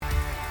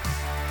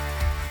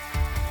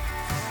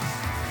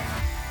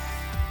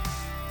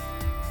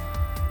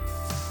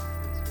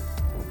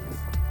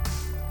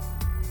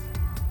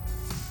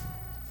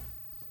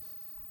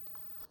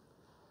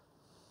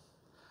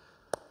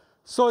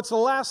So it's the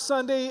last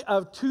Sunday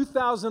of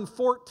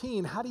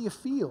 2014. How do you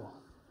feel?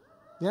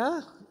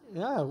 Yeah,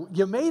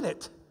 you made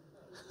it.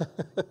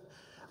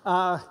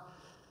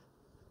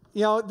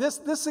 This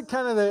is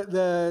kind of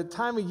the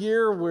time of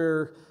year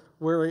where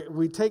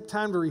we take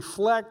time to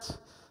reflect.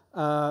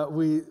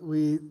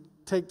 We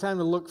take time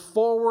to look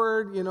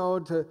forward.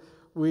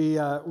 We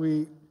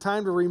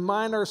time to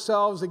remind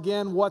ourselves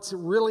again what's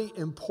really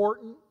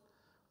important,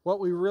 what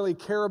we really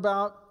care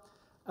about.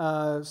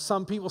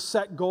 Some people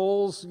set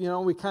goals.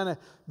 We kind of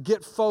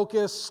get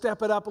focused,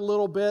 step it up a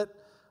little bit.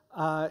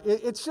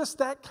 It's just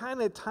that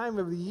kind of time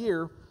of the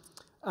year.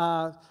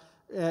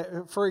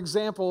 For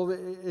example,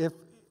 if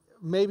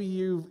maybe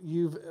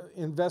you've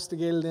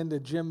investigated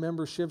into gym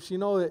memberships, you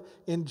know that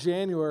in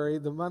January,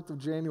 the month of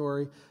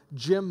January,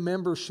 gym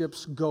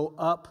memberships go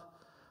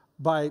up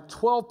by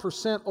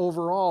 12%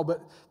 overall,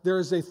 but there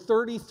is a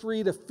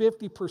 33 to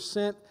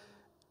 50%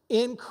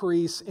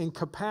 increase in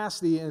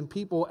capacity in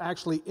people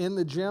actually in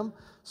the gym.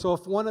 So if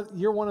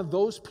you're one of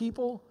those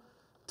people,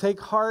 take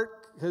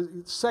heart, because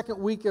second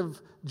week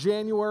of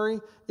January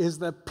is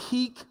the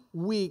peak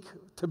week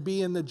to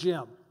be in the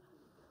gym.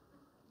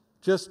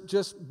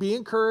 Just be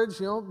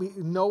encouraged,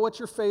 know what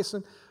you're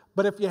facing.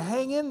 But if you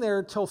hang in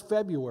there till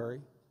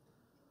February,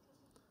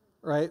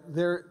 right,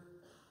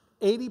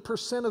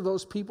 80% of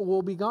those people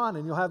will be gone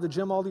and you'll have the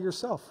gym all to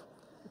yourself,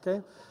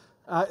 okay?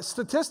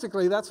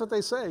 Statistically, that's what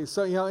they say.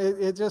 So,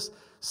 it just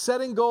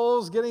setting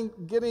goals,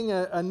 getting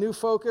a new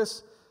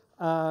focus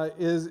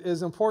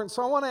is important.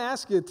 So I want to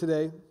ask you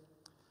today,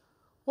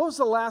 what was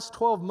the last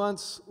 12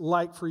 months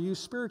like for you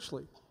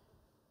spiritually?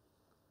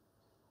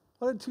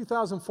 What did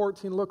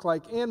 2014 look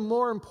like? And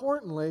more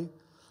importantly,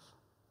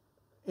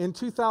 in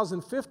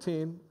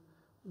 2015,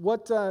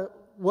 what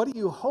do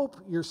you hope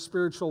your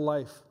spiritual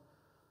life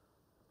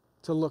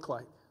to look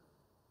like?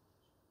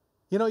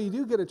 You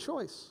do get a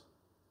choice.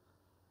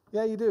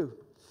 Yeah, you do.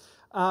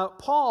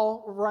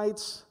 Paul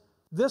writes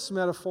this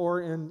metaphor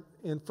in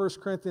 1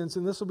 Corinthians,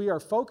 and this will be our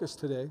focus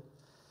today,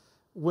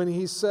 when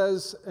he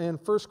says in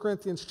 1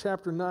 Corinthians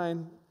chapter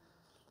 9,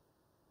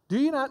 "Do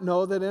you not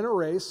know that in a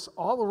race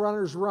all the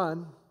runners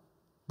run,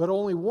 but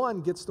only one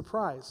gets the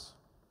prize?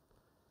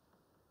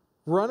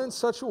 Run in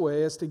such a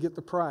way as to get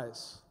the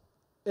prize.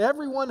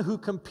 Everyone who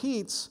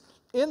competes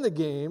in the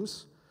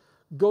games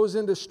goes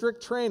into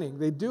strict training.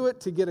 They do it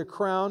to get a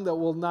crown that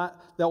will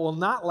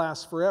not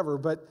last forever,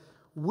 but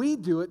we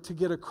do it to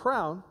get a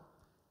crown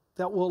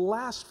that will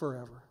last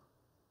forever.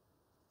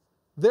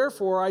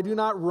 Therefore, I do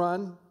not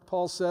run,"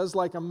 Paul says,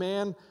 "like a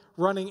man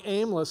running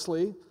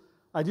aimlessly.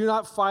 I do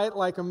not fight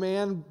like a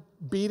man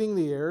beating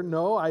the air.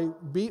 No, I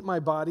beat my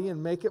body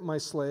and make it my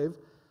slave,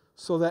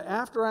 so that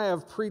after I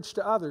have preached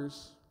to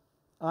others,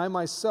 I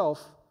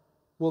myself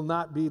will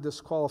not be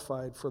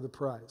disqualified for the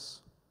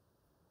prize."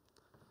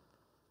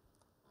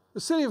 The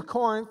city of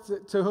Corinth,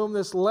 to whom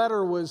this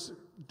letter was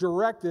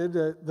directed,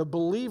 the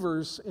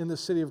believers in the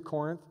city of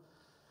Corinth,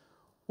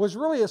 was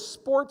really a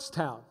sports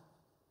town.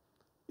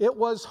 It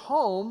was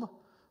home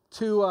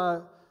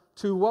to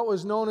what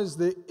was known as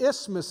the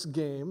Isthmus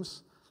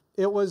Games.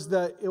 It was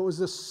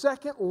the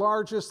second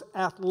largest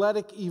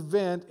athletic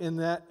event in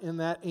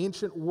that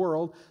ancient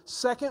world,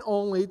 second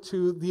only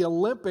to the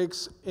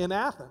Olympics in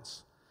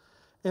Athens.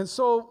 And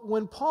so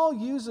when Paul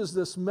uses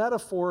this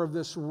metaphor of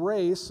this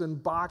race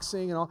and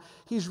boxing and all,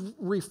 he's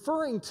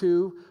referring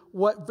to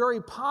what very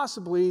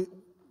possibly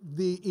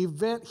the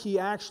event he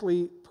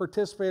actually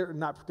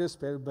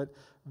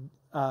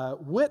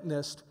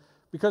witnessed,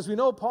 because we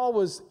know Paul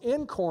was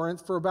in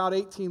Corinth for about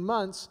 18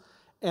 months,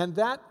 and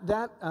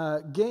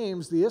that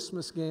games, the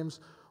Isthmus Games,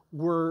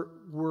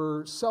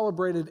 were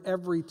celebrated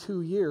every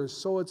 2 years.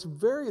 So it's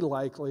very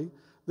likely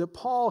that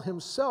Paul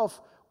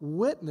himself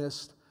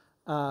witnessed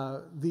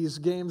these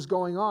games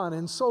going on.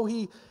 And so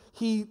he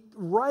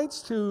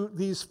writes to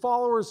these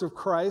followers of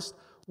Christ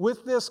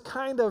with this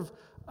kind of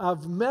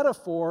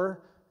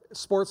metaphor.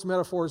 Sports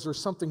metaphors are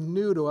something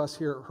new to us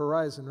here at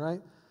Horizon,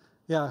 right?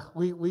 Yeah,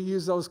 we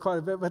use those quite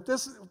a bit. But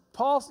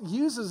Paul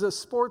uses a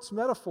sports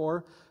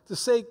metaphor to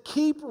say,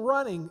 keep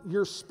running.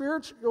 Your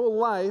spiritual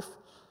life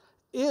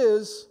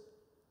is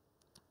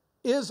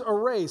a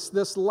race.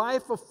 This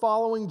life of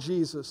following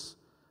Jesus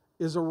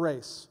is a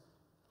race.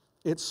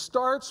 It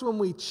starts when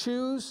we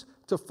choose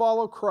to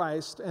follow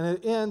Christ, and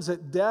it ends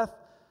at death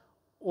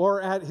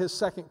or at his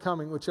second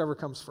coming, whichever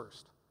comes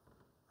first,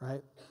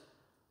 right?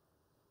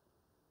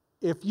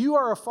 If you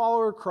are a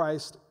follower of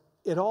Christ,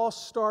 it all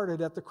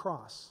started at the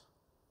cross.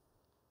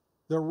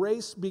 The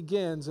race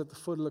begins at the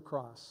foot of the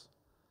cross.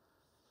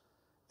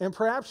 And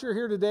perhaps you're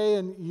here today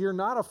and you're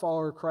not a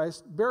follower of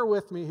Christ. Bear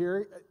with me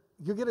here.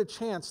 You'll get a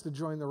chance to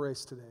join the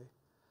race today.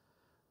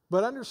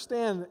 But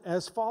understand,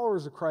 as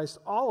followers of Christ,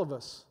 all of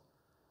us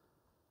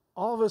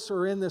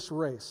are in this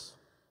race.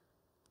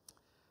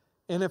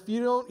 And if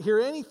you don't hear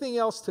anything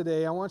else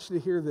today, I want you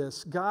to hear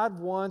this. God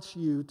wants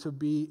you to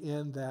be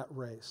in that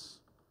race.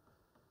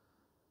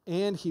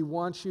 And he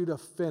wants you to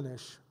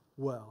finish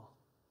well.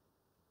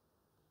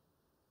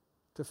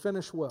 To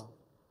finish well.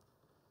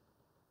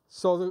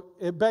 So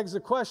it begs the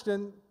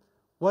question,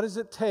 what does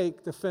it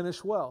take to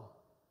finish well?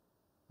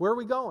 Where are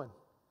we going?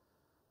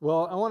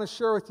 Well, I want to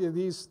share with you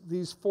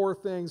these 4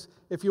 things.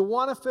 If you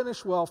want to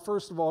finish well,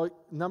 first of all,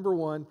 number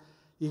 1,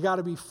 you got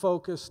to be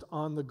focused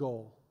on the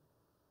goal.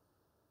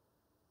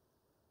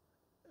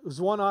 As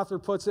one author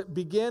puts it,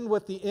 begin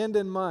with the end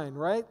in mind,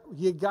 right?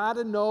 You got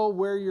to know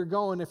where you're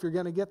going if you're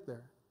going to get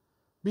there.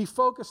 Be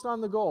focused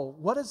on the goal.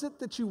 What is it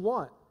that you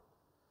want?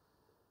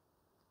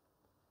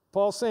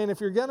 Paul's saying if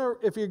you're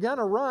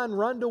gonna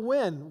run to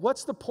win.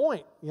 What's the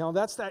point?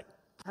 That's that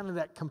kind of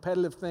that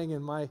competitive thing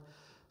in my.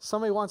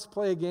 Somebody wants to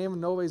play a game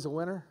and nobody's a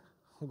winner.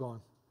 I'm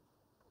going,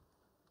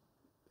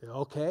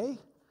 okay,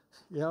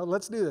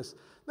 let's do this.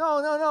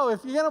 No.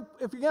 If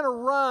you're gonna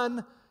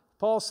run,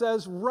 Paul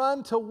says,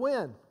 run to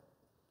win.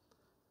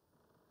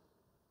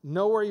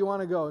 Know where you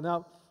want to go.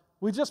 Now,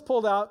 we just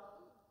pulled out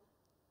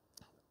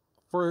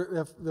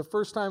for the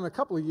first time in a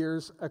couple of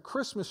years a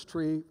Christmas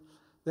tree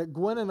that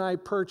Gwen and I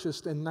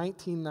purchased in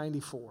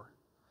 1994.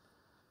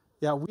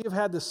 Yeah, we have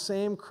had the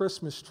same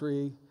Christmas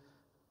tree,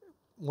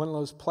 one of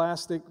those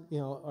plastic,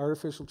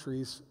 artificial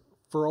trees,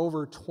 for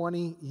over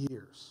 20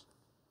 years.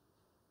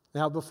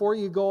 Now, before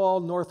you go all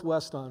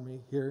Northwest on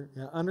me here,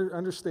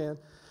 understand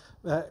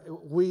that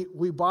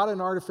we bought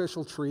an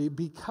artificial tree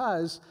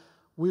because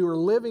we were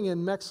living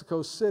in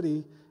Mexico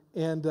City,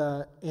 and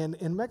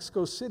in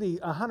Mexico City,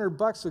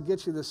 $100 will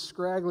get you this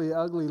scraggly,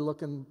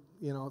 ugly-looking,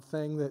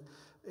 thing that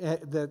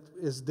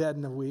is dead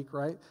in a week,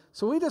 right?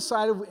 So we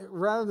decided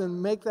rather than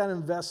make that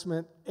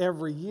investment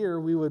every year,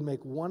 we would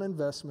make one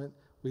investment.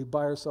 We'd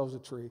buy ourselves a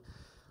tree.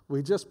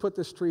 We just put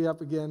this tree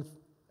up again,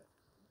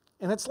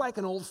 and it's like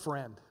an old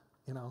friend,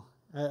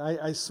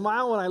 I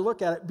smile when I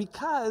look at it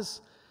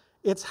because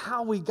it's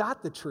how we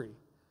got the tree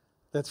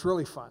that's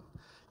really fun.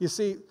 You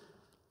see,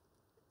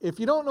 if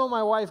you don't know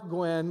my wife,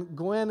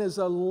 Gwen is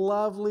a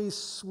lovely,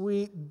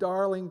 sweet,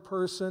 darling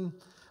person,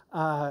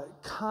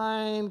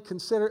 kind,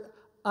 considerate.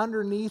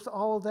 Underneath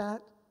all of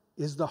that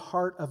is the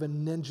heart of a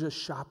ninja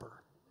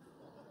shopper.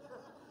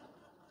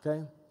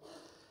 Okay?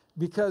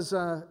 Because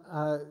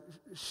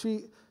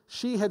she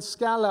had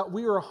scouted out.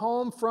 We were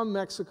home from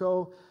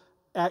Mexico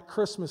at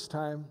Christmas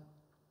time,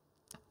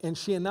 and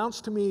she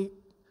announced to me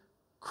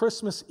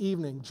Christmas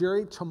evening,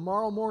 Jerry,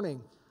 tomorrow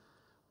morning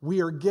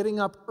we are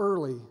getting up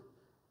early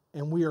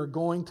and we are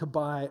going to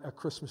buy a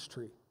Christmas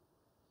tree.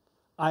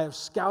 I have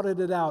scouted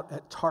it out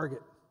at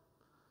Target.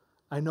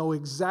 I know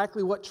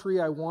exactly what tree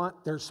I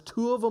want. There's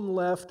 2 of them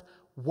left.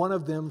 One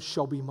of them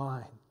shall be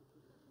mine.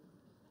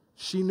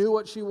 She knew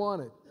what she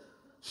wanted.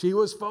 She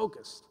was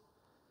focused.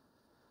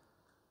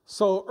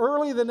 So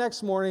early the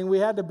next morning,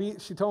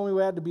 she told me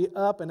we had to be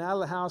up and out of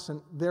the house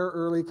and there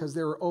early because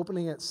they were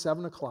opening at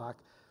 7 o'clock.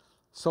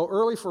 So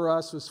early for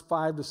us was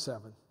 5 to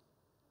 7,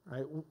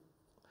 right?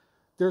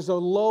 There's a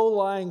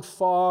low-lying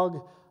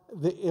fog.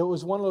 It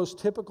was one of those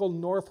typical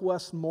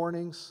Northwest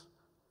mornings,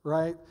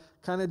 right?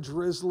 Kind of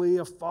drizzly,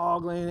 a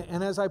fog lane.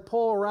 And as I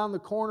pull around the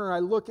corner, I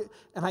look at,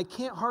 and I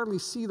can't hardly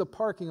see the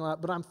parking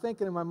lot, but I'm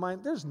thinking in my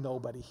mind, there's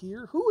nobody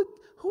here. Who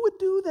would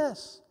do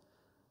this,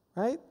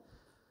 right?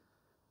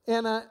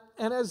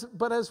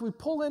 But as we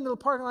pull into the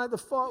parking lot, the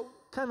fog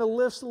kind of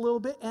lifts a little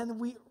bit,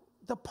 and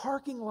the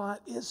parking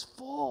lot is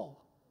full.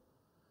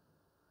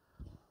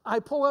 I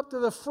pull up to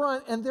the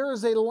front, and there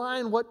is a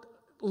line, what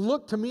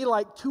looked to me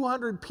like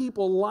 200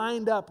 people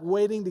lined up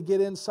waiting to get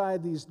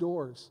inside these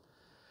doors.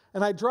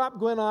 And I drop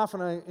Gwen off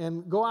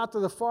and go out to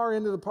the far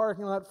end of the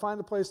parking lot, find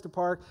a place to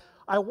park.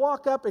 I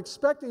walk up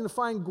expecting to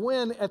find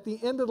Gwen at the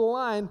end of the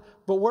line,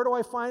 but where do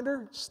I find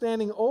her?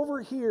 Standing over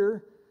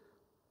here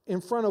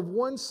in front of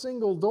one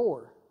single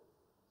door.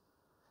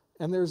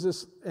 And there's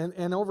this,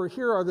 and over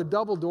here are the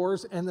double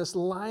doors and this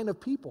line of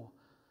people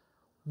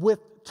with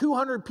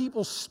 200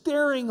 people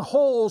staring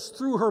holes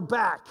through her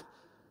back.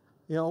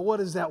 What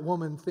does that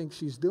woman think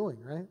she's doing,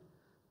 right?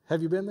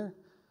 Have you been there,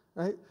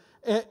 right?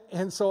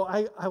 And so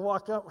I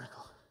walk up and I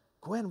go,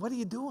 Gwen, what are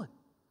you doing?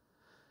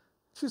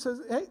 She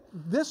says, hey,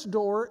 this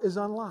door is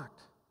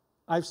unlocked.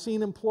 I've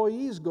seen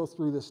employees go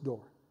through this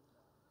door.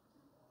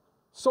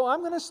 So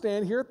I'm going to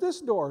stand here at this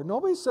door.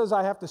 Nobody says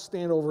I have to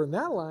stand over in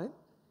that line,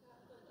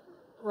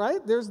 right?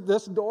 There's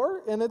this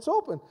door and it's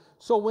open.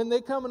 So when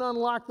they come and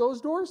unlock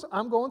those doors,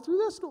 I'm going through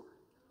this door.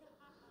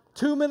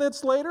 2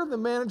 minutes later, the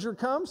manager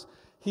comes.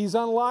 He's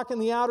unlocking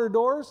the outer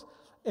doors.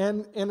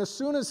 And as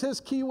soon as his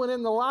key went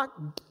in the lock,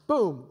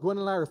 boom, Gwen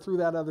and I are through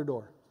that other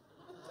door.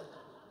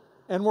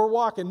 And we're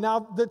walking. Now,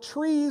 the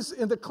trees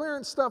and the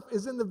clearance stuff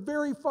is in the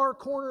very far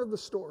corner of the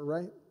store,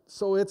 right?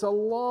 So it's a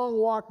long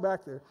walk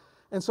back there.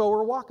 And so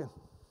we're walking.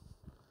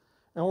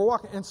 And we're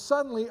walking. And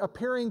suddenly,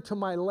 appearing to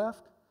my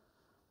left,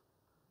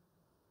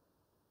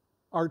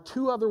 are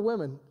 2 other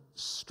women,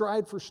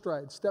 stride for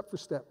stride, step for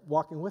step,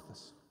 walking with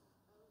us.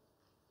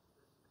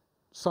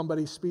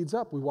 Somebody speeds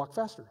up. We walk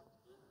faster.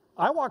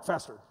 I walk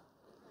faster.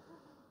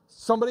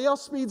 Somebody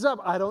else speeds up.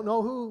 I don't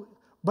know who,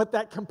 but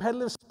that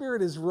competitive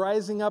spirit is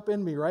rising up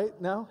in me right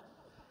now.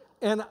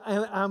 And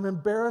I'm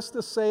embarrassed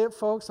to say it,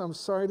 folks. I'm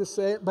sorry to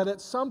say it. But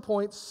at some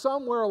point,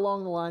 somewhere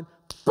along the line,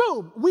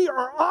 boom, we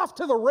are off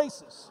to the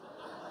races.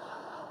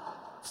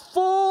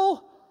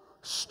 Full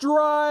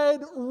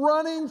stride,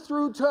 running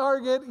through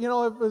target. You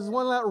know, it was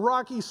one of that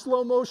Rocky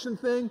slow motion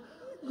thing.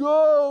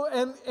 Go.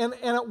 And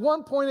at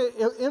one point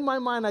in my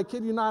mind, I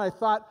kid you not, I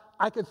thought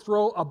I could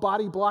throw a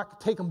body block,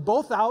 take them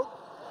both out.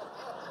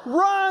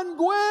 Run,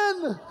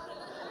 Gwen!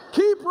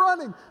 Keep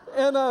running.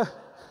 And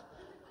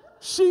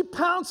she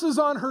pounces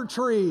on her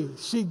tree.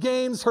 She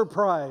gains her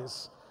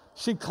prize.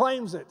 She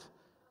claims it.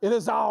 It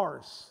is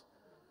ours.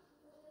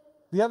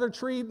 The other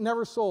tree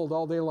never sold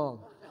all day long.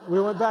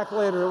 We went back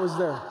later. It was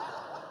there.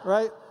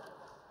 Right?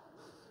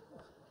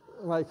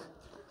 Like,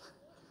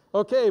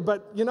 okay,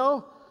 but you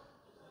know,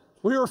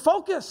 we were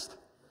focused.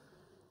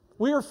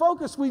 We were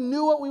focused. We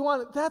knew what we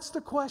wanted. That's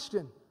the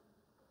question.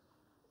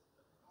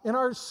 In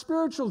our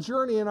spiritual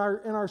journey, in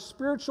our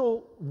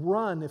spiritual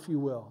run, if you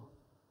will,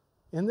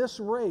 in this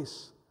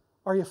race,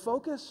 are you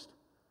focused?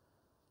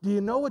 Do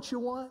you know what you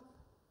want?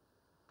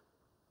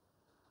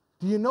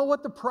 Do you know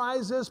what the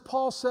prize is?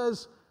 Paul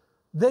says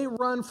they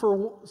run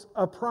for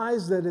a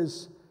prize that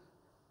is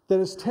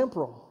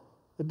temporal,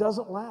 that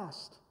doesn't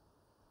last.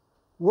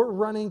 We're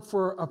running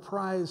for a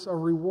prize, a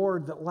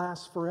reward that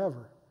lasts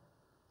forever.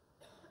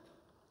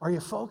 Are you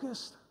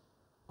focused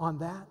on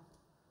that?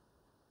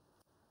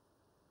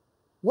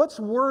 What's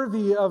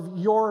worthy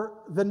of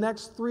the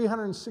next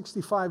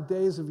 365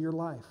 days of your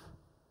life?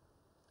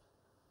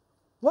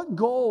 What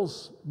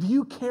goals do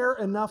you care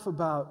enough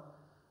about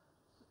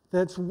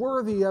that's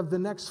worthy of the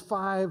next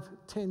 5,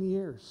 10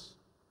 years?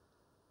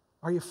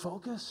 Are you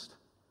focused?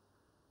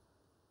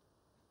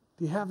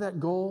 Do you have that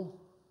goal?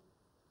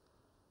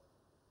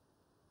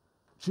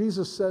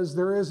 Jesus says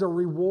there is a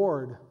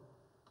reward.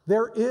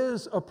 There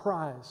is a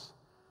prize.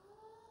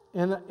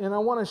 And I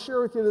want to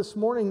share with you this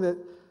morning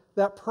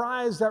that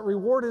prize, that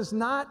reward is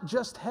not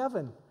just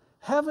heaven.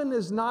 Heaven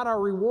is not our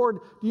reward.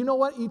 Do you know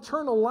what?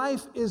 Eternal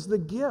life is the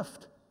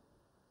gift.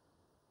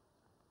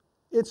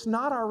 It's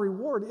not our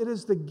reward. It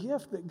is the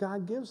gift that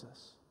God gives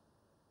us.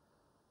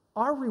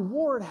 Our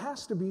reward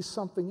has to be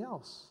something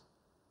else.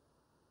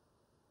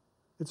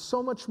 It's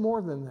so much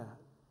more than that.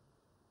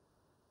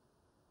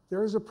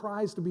 There is a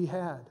prize to be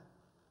had.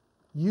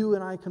 You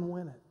and I can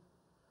win it.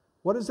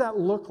 What does that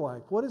look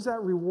like? What does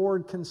that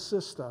reward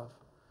consist of?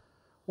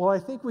 Well, I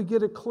think we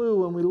get a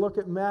clue when we look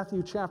at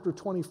Matthew chapter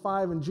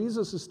 25, and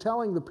Jesus is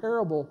telling the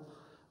parable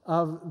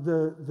of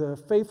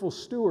the faithful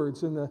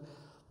stewards and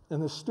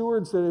the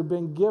stewards that have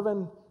been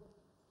given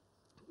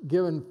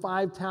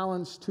 5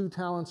 talents, 2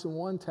 talents, and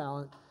 1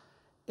 talent.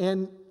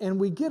 And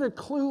we get a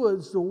clue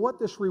as to what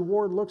this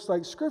reward looks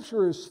like.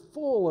 Scripture is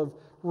full of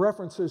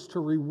references to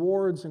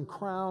rewards and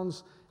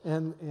crowns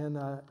and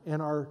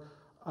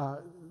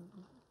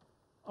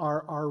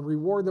our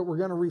reward that we're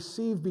going to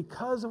receive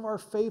because of our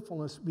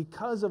faithfulness,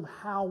 because of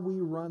how we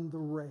run the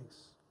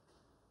race.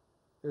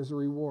 There's a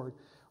reward.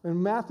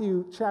 In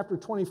Matthew chapter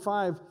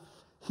 25,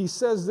 he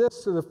says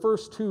this to the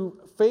first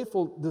 2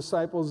 faithful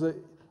disciples,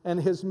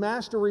 and his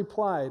master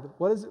replied,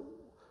 what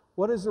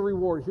is the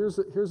reward? Here's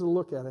a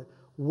look at it.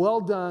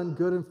 Well done,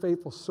 good and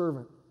faithful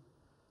servant.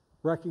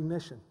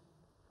 Recognition.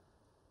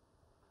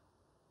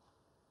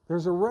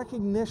 There's a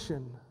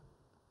recognition.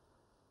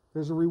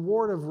 There's a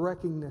reward of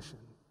recognition.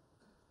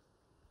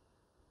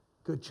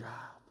 Good job.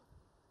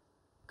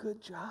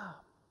 Good job.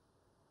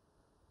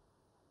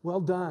 Well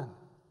done,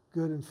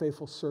 good and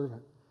faithful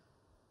servant.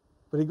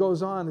 But he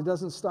goes on, it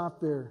doesn't stop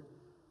there.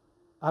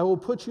 I will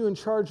put you in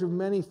charge of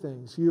many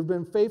things. You have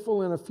been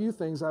faithful in a few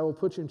things, I will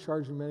put you in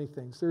charge of many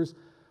things. There's,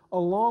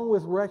 along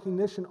with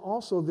recognition,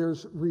 also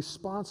there's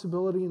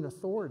responsibility and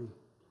authority.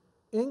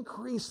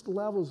 Increased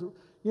levels.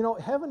 You know,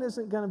 heaven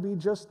isn't going to be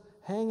just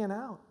hanging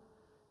out.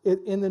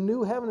 In the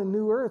new heaven and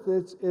new earth,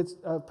 it's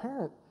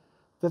apparent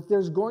that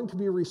there's going to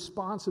be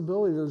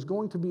responsibility, there's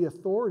going to be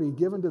authority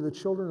given to the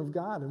children of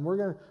God, and we're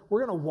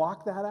going to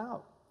walk that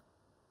out.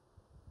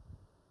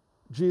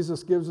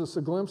 Jesus gives us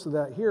a glimpse of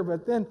that here,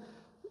 but then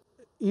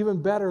even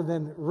better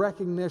than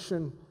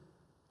recognition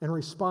and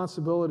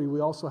responsibility, we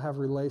also have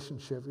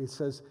relationship. He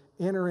says,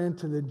 enter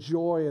into the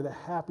joy of the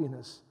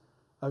happiness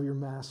of your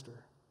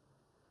master.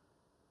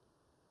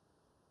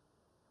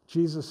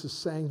 Jesus is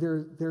saying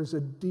there's a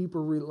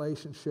deeper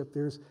relationship.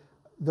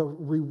 The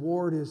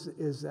reward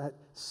is that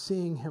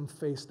seeing him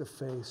face to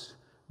face,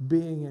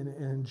 being and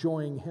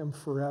enjoying him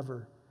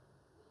forever.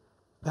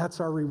 That's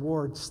our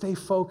reward. Stay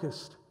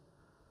focused.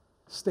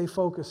 Stay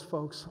focused,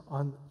 folks,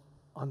 on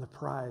the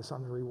prize,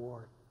 on the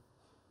reward,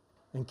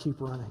 and keep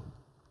running.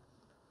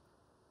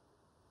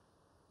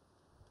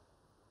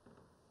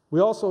 We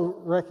also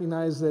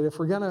recognize that if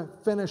we're going to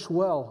finish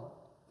well,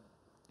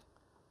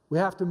 we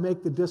have to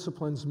make the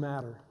disciplines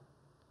matter.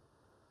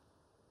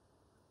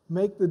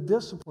 Make the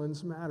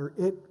disciplines matter.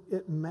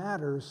 It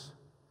matters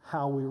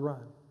how we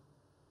run.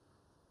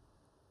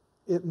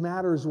 It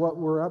matters what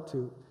we're up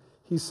to.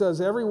 He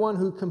says everyone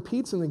who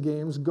competes in the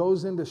games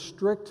goes into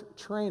strict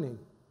training.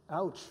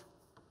 Ouch,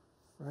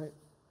 right?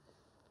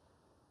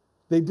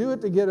 They do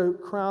it to get a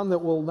crown that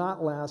will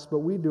not last, but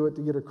we do it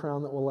to get a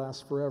crown that will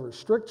last forever.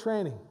 Strict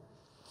training.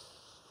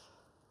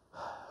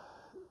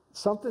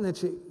 Something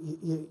that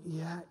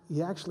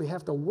you actually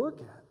have to work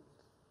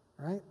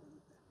at, right?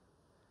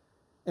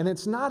 And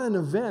it's not an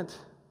event,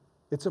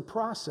 it's a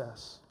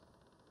process.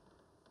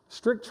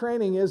 Strict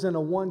training isn't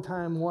a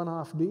one-time,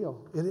 one-off deal.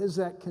 It is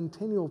that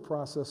continual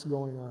process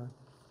going on.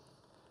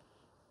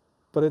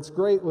 But it's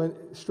great when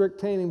strict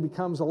training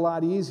becomes a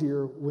lot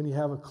easier when you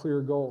have a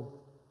clear goal.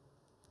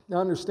 Now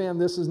understand,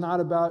 this is not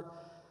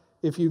about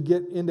if you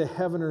get into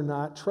heaven or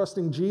not.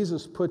 Trusting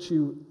Jesus puts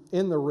you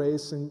in the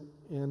race, and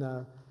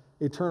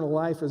eternal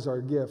life is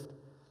our gift.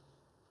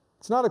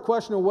 It's not a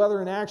question of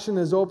whether an action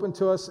is open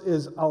to us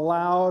is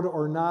allowed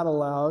or not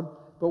allowed,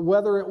 but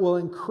whether it will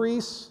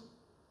increase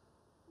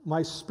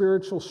my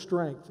spiritual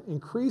strength,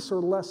 increase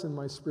or lessen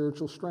my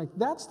spiritual strength.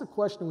 That's the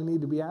question we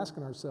need to be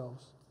asking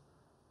ourselves,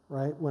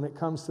 right, when it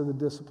comes to the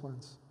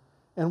disciplines.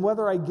 And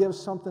whether I give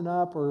something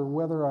up or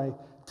whether I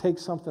take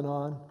something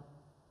on,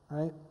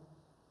 right?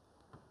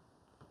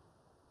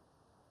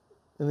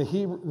 And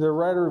the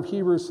writer of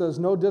Hebrews says,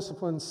 no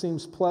discipline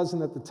seems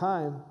pleasant at the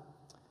time,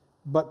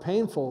 but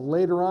painful.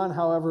 Later on,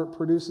 however, it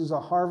produces a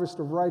harvest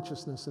of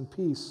righteousness and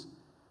peace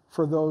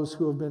for those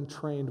who have been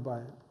trained by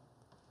it.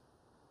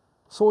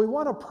 So we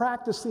want to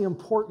practice the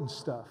important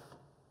stuff.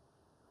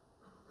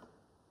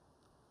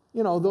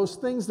 You know, those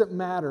things that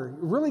matter.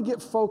 Really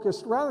get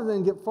focused, rather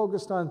than get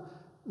focused on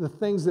the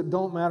things that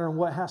don't matter and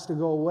what has to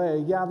go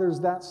away. Yeah, there's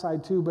that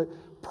side too, but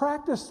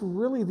practice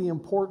really the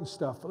important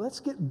stuff.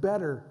 Let's get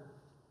better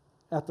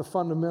at the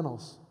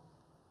fundamentals.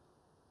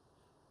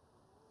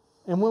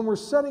 And when we're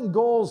setting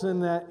goals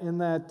in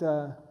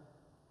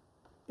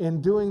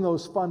doing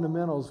those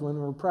fundamentals, when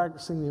we're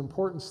practicing the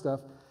important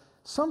stuff,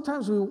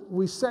 sometimes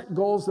we set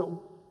goals that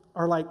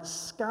are like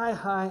sky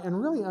high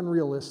and really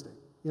unrealistic.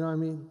 You know what I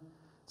mean?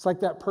 It's like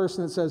that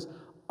person that says,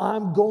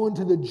 I'm going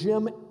to the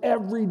gym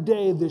every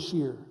day this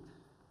year.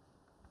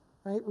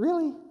 Right?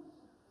 Really?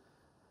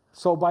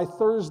 So by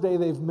Thursday,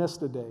 they've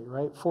missed a day,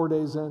 right? 4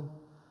 days in.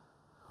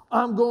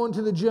 I'm going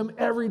to the gym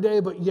every day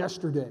but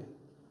yesterday.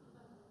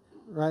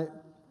 Right?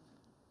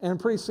 And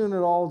pretty soon it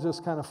all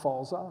just kind of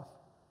falls off.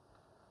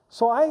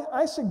 So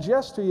I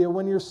suggest to you,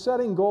 when you're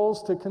setting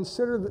goals, to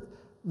consider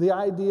the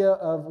idea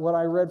of what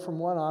I read from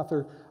one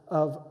author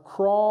of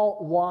crawl,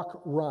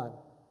 walk, run.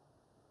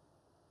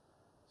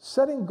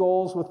 Setting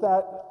goals with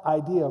that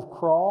idea of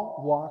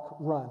crawl, walk,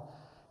 run.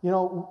 You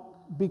know,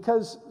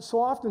 because so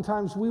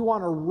oftentimes we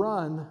want to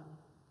run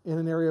in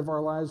an area of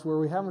our lives where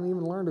we haven't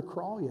even learned to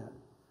crawl yet.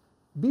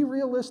 Be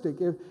realistic.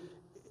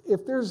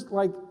 If there's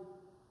like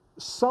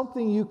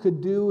something you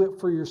could do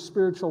for your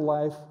spiritual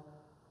life,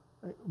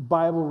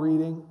 Bible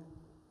reading,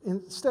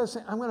 instead of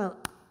saying, I'm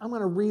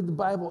going to read the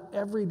Bible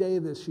every day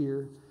this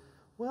year,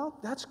 well,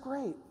 that's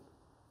great.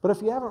 But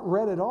if you haven't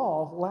read it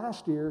all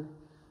last year,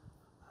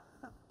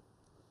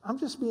 I'm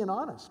just being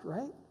honest,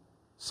 right?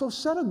 So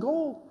set a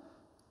goal.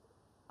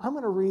 I'm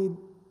going to read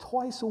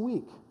twice a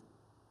week.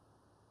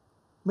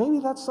 Maybe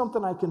that's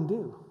something I can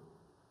do,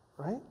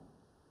 right?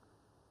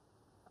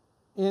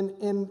 And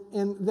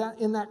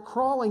in that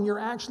crawling, you're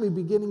actually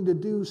beginning to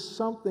do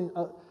something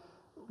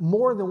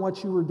more than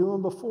what you were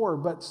doing before,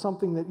 but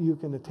something that you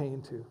can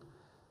attain to.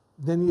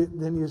 Then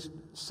you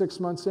 6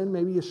 months in,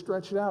 maybe you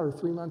stretch it out, or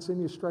 3 months in,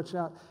 you stretch it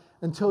out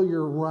until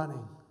you're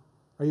running.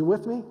 Are you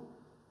with me?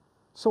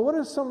 So what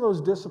do some of those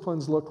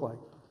disciplines look like?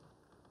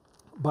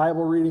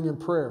 Bible reading and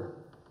prayer.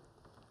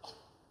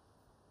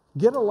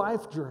 Get a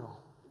life journal.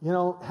 You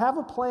know, have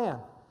a plan.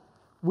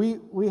 We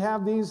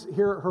have these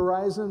here at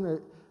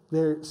Horizon.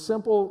 They're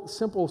simple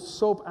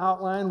SOAP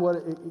outline.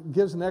 It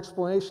gives an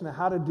explanation of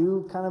how to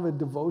do kind of a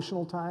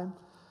devotional time.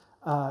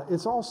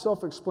 It's all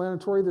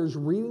self-explanatory. There's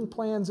reading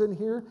plans in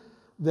here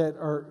that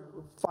are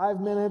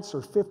 5 minutes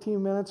or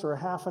 15 minutes or a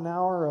half an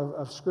hour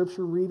of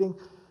scripture reading.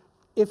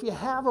 If you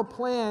have a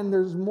plan,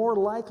 there's more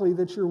likely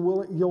that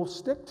you'll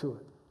stick to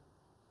it,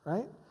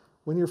 right?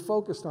 When you're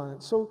focused on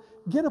it. So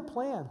get a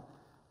plan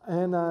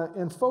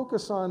and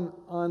focus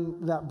on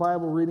that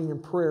Bible reading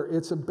and prayer.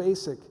 It's a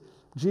basic.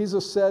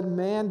 Jesus said,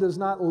 man does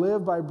not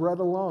live by bread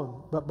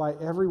alone, but by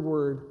every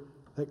word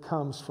that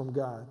comes from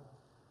God.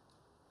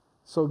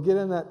 So get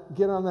on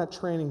that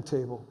training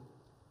table.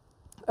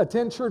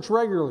 Attend church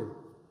regularly.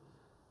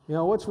 You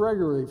know, what's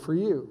regularly for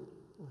you?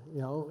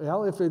 You know,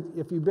 well,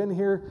 if you've been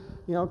here,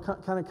 you know,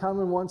 kind of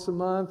coming once a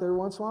month, every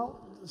once in a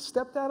while,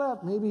 step that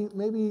up.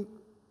 Maybe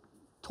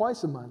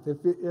twice a month.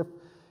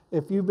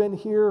 If you've been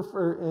here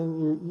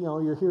and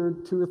you're here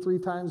 2 or 3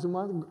 times a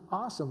month,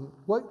 awesome.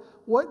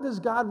 What does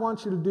God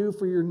want you to do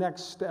for your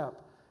next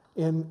step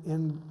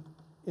in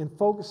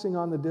focusing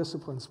on the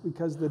disciplines?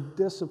 Because the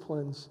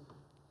disciplines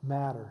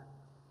matter.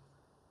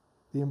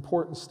 The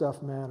important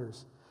stuff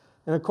matters.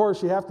 And of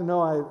course, you have to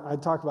know I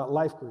talk about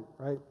life group,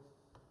 right?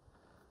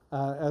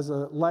 As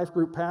a life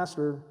group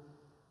pastor,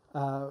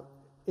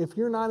 if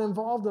you're not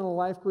involved in a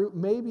life group,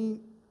 maybe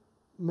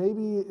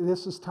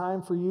this is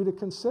time for you to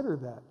consider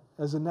that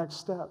as a next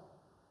step.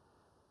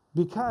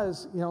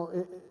 Because, you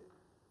know,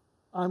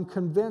 I'm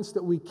convinced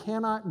that we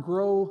cannot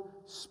grow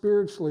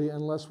spiritually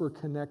unless we're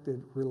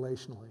connected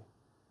relationally.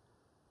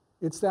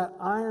 It's that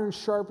iron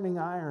sharpening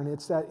iron.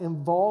 It's that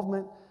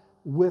involvement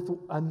with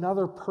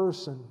another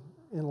person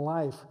in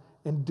life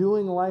and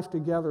doing life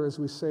together, as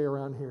we say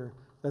around here.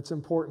 that's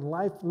important.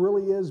 Life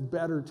really is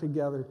better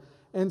together.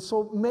 And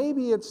so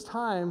maybe it's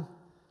time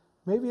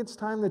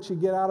that you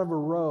get out of a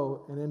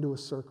row and into a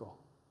circle.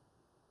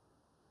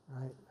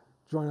 Right?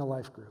 Join a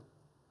life group.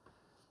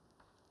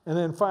 And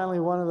then finally,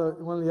 one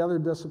of the other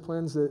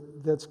disciplines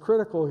that's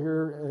critical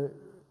here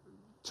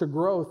to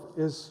growth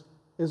is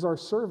our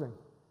serving.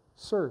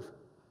 Serve.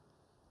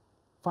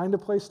 Find a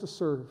place to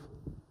serve.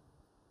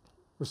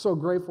 We're so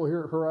grateful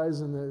here at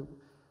Horizon that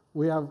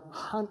we have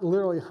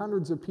literally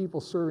hundreds of people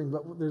serving,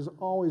 but there's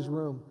always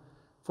room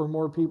for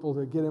more people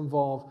to get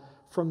involved.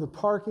 From the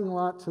parking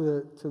lot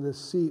to the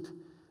seat,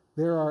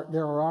 there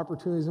are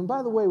opportunities. And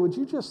by the way, would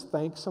you just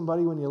thank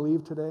somebody when you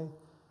leave today?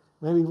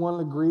 Maybe one of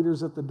the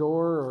greeters at the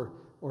door,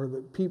 or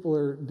the people that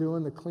are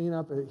doing the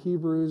cleanup at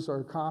Hebrews,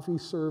 or coffee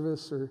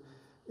service, or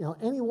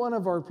any one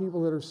of our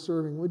people that are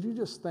serving. Would you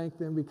just thank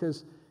them?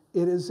 Because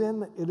it is in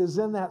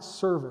that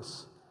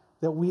service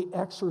that we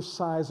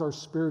exercise our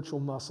spiritual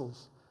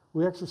muscles.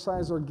 We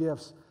exercise our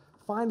gifts.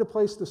 Find a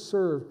place to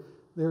serve.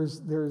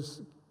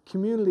 There's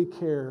community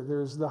care.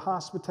 There's the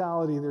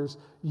hospitality. There's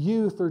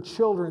youth or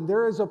children.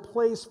 There is a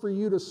place for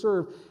you to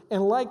serve.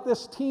 And like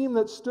this team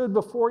that stood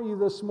before you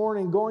this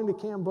morning going to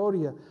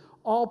Cambodia,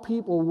 all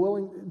people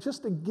willing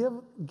just to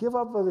give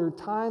up of their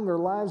time, their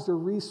lives, their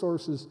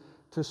resources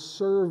to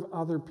serve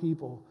other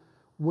people.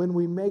 When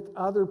we make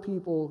other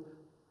people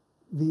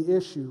the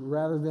issue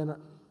rather than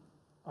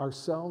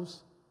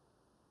ourselves,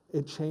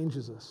 it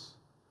changes us.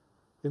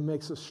 It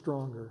makes us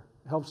stronger.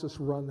 It helps us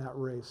run that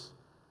race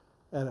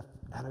at a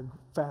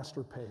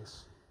faster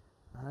pace.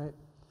 All right?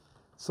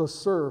 So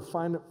serve.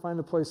 Find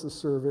a place to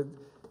serve. 1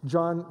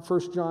 John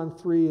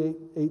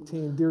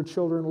 3:18, dear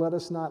children, let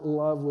us not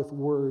love with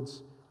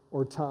words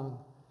or tongue,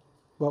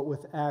 but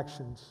with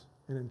actions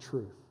and in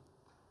truth.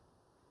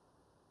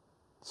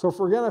 So if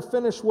we're going to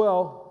finish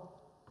well,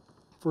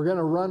 if we're going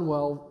to run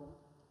well,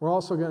 we're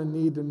also going to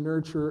need to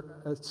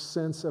nurture a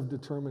sense of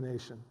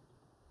determination.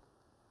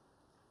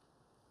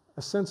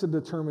 A sense of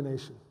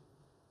determination.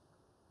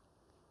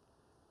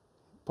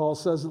 Paul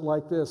says it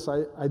like this,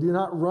 I do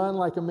not run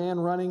like a man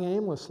running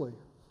aimlessly.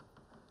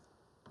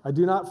 I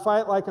do not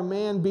fight like a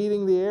man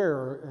beating the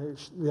air.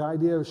 The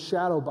idea of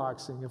shadow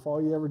boxing. If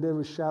all you ever did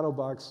was shadow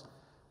box,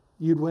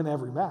 you'd win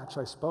every match,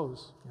 I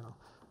suppose.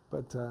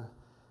 But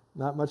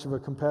not much of a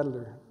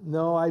competitor.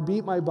 No, I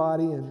beat my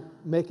body and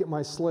make it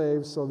my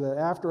slave so that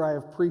after I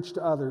have preached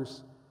to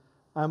others,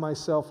 I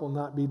myself will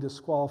not be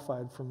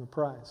disqualified from the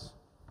prize.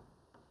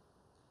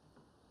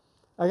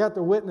 I got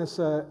to witness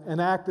an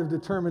act of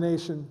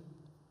determination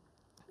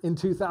in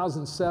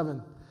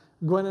 2007.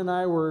 Gwen and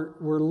I were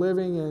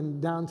living in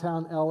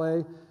downtown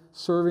LA,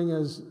 serving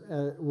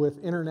with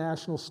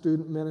International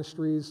Student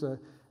Ministries,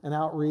 an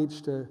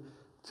outreach to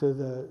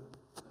the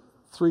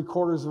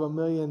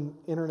 750,000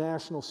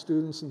 international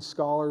students and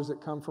scholars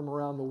that come from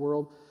around the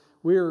world.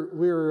 We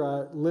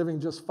were living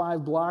just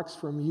 5 blocks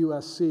from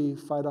USC,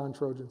 Fight On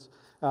Trojans.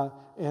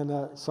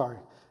 Sorry.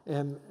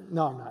 And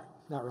no, I'm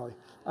not really.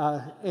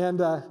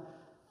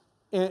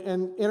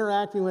 And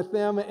interacting with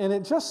them. And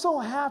it just so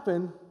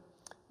happened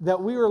that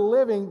we were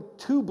living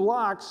 2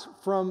 blocks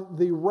from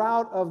the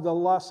route of the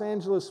Los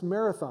Angeles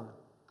Marathon,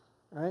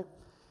 right?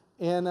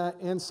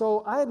 And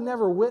so I had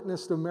never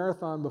witnessed a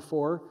marathon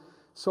before.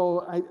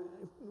 So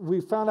we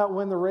found out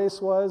when the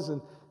race was,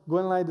 and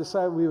Gwen and I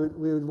decided we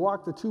would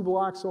walk the 2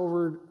 blocks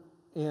over,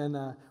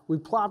 and we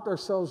plopped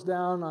ourselves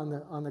down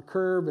on the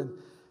curb,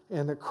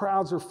 and the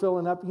crowds are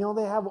filling up.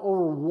 They have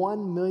over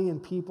 1 million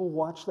people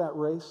watch that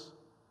race.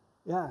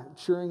 Yeah,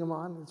 cheering them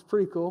on. It's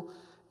pretty cool.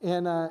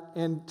 And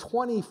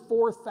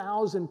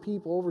 24,000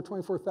 people, over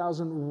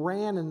 24,000,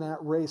 ran in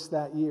that race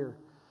that year.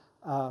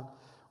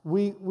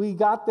 We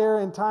got there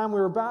in time.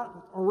 We were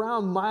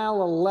around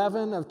mile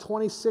 11 of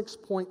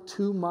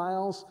 26.2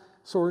 miles.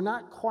 So we're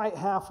not quite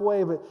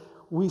halfway, but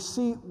we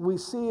see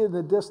in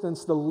the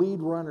distance the lead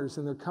runners,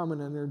 and they're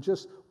coming, and they're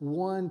just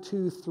 1,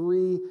 2,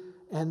 3,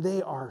 and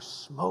they are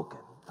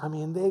smoking. I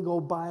mean, they go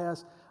by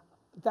us.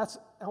 That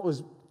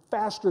was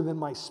faster than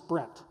my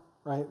sprint,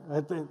 right?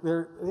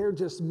 They're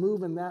just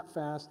moving that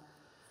fast.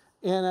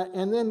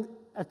 And then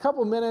a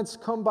couple minutes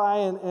come by,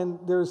 and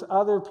there's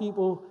other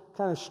people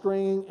kind of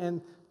stringing,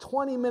 and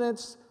 20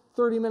 minutes,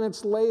 30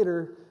 minutes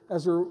later,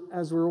 as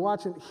we're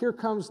watching, here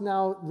comes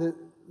now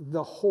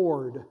the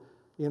horde,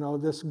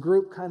 this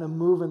group kind of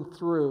moving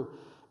through.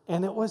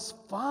 And it was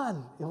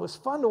fun. It was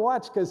fun to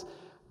watch because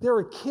there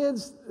were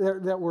kids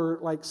that were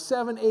like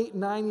 7, 8,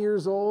 9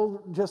 years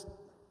old, just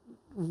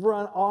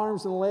run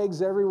arms and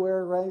legs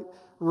everywhere, right?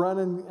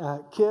 Running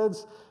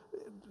kids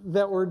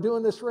that were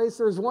doing this race.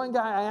 There was one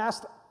guy I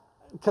asked,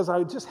 because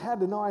I just had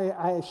to know,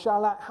 I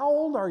shouted out, how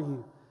old are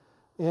you?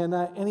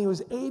 And he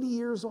was 80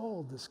 years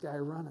old, this guy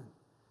running.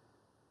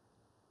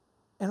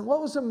 And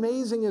what was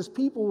amazing is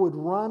people would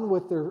run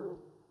with their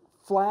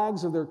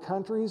flags of their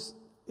countries.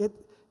 It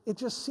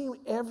just seemed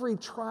every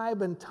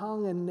tribe and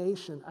tongue and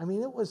nation. I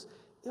mean, it was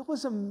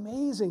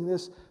amazing,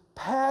 this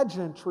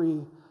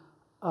pageantry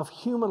of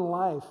human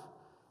life.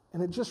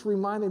 And it just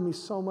reminded me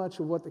so much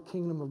of what the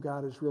kingdom of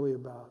God is really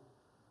about.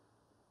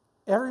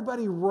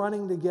 Everybody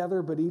running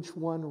together, but each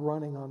one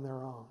running on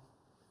their own,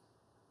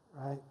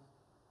 right?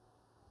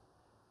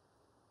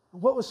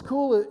 What was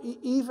cool,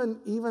 even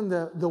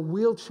the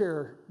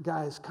wheelchair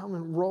guys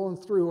coming, rolling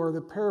through, or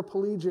the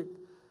paraplegic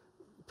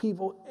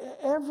people,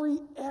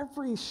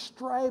 every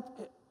stripe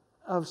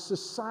of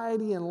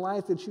society and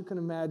life that you can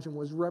imagine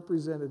was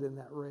represented in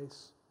that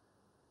race.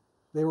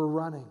 They were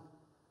running.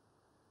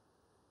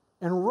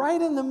 And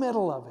right in the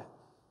middle of it,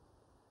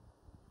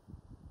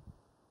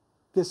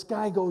 this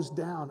guy goes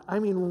down. I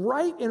mean,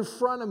 right in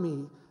front of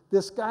me,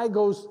 this guy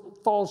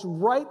falls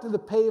right to the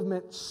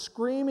pavement,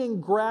 screaming,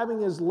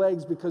 grabbing his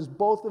legs because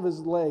both of his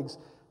legs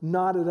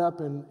knotted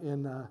up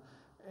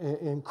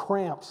in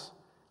cramps,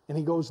 and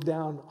he goes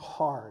down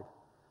hard.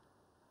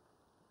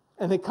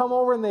 And they come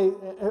over and they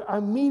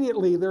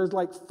immediately, there's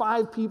like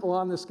 5 people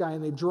on this guy,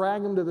 and they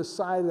drag him to the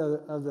side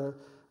of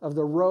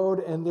the road,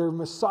 and they're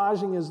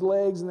massaging his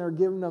legs and they're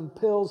giving him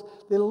pills.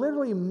 They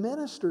literally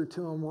minister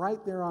to him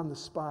right there on the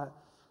spot.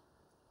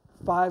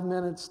 5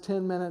 minutes,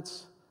 10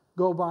 minutes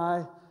go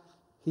by.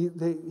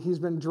 He's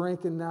been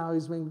drinking now.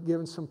 He's been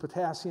given some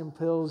potassium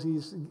pills.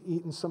 He's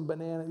eating some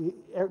banana,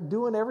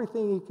 doing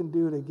everything he can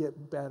do to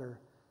get better.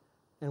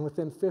 And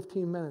within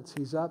 15 minutes,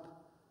 he's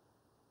up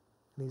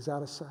and he's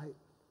out of sight.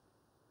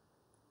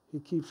 He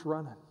keeps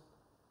running.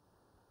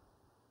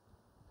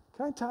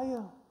 Can I tell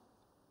you,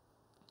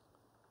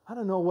 I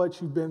don't know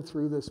what you've been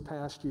through this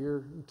past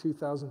year, in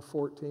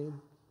 2014.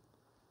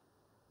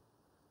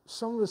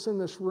 Some of us in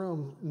this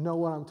room know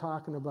what I'm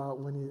talking about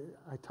when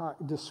I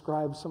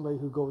describe somebody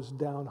who goes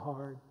down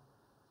hard.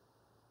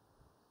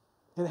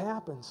 It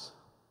happens.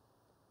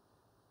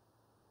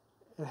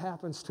 It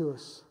happens to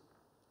us.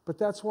 But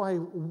that's why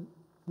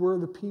we're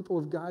the people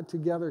of God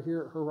together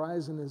here at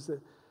Horizon, is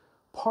that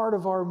part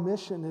of our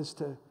mission is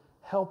to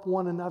help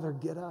one another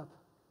get up.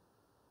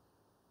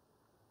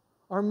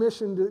 Our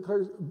mission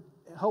declares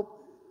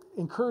help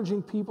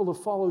encouraging people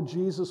to follow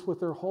Jesus with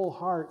their whole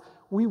heart.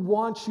 We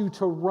want you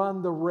to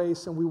run the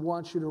race, and we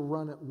want you to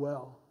run it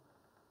well.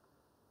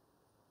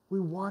 We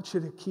want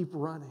you to keep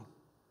running.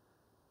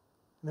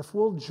 And if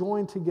we'll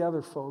join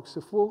together, folks,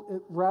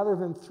 rather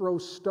than throw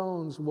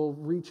stones, we'll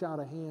reach out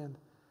a hand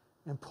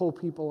and pull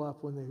people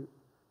up when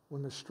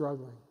they're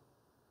struggling.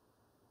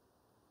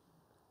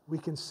 We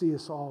can see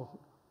us all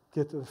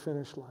get to the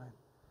finish line.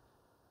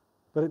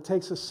 But it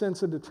takes a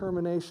sense of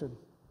determination.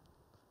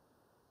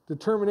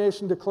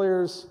 Determination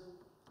declares,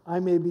 I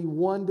may be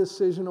one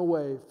decision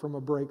away from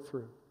a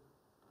breakthrough.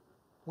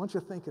 I want you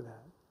to think of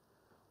that.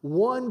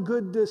 One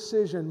good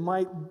decision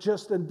might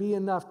just be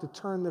enough to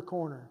turn the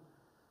corner,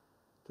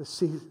 to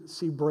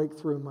see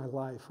breakthrough in my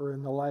life or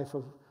in the life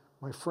of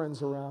my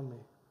friends around me.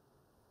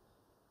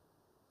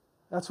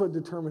 That's what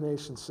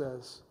determination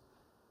says.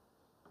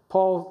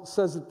 Paul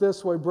says it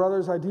this way,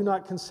 brothers, I do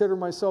not consider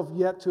myself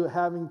yet to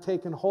having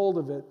taken hold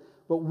of it,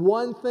 but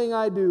one thing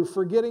I do,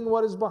 forgetting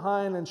what is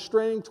behind and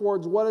straining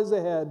towards what is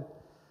ahead,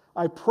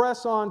 I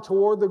press on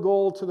toward the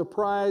goal, to the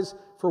prize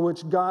for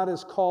which God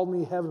has called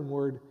me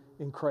heavenward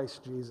in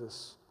Christ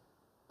Jesus.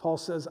 Paul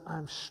says,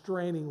 I'm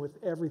straining with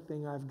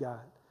everything I've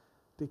got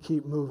to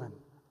keep moving.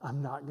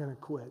 I'm not going to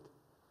quit.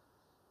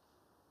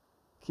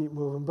 Keep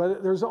moving.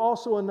 But there's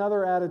also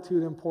another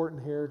attitude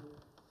important here.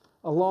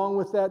 Along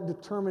with that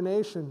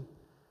determination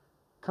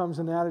comes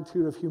an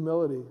attitude of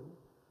humility.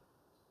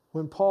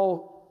 When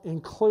Paul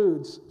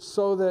includes,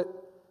 so that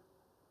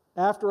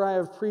after I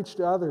have preached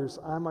to others,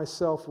 I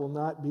myself will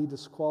not be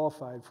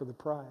disqualified for the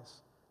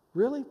prize.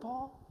 Really,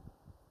 Paul?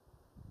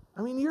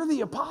 I mean, you're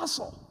the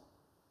apostle,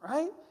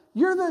 right?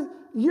 You're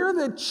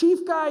the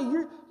chief guy.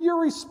 You're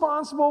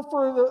responsible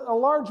for a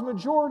large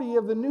majority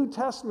of the New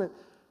Testament.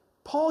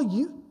 Paul,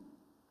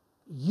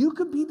 you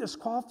could be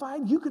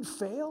disqualified. You could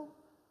fail.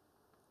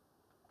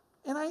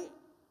 And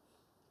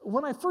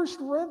when I first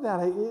read that,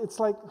 it's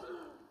like,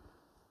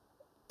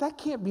 that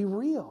can't be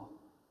real.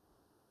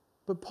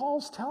 But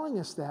Paul's telling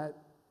us that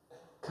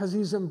because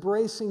he's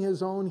embracing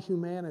his own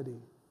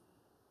humanity.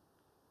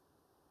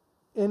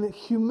 In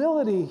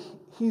humility,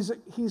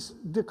 he's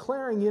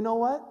declaring, you know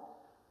what?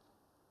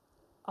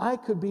 I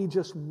could be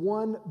just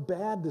one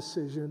bad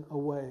decision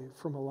away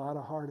from a lot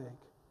of heartache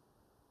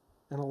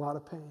and a lot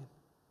of pain.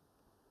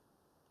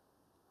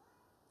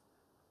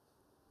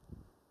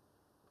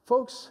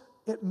 Folks,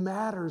 it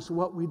matters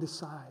what we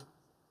decide.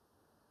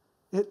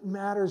 It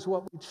matters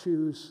what we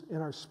choose in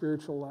our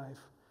spiritual life.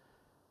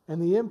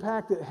 And the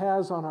impact it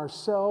has on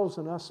ourselves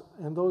and us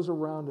and those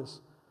around us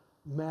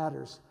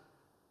matters.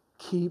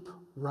 Keep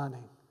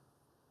running.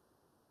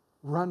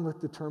 Run with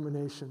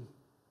determination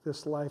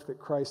this life that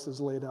Christ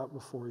has laid out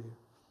before you.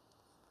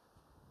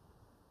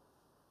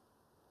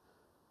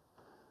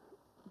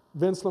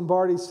 Vince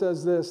Lombardi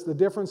says this, the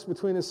difference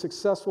between a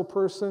successful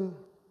person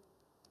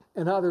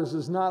and others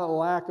is not a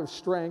lack of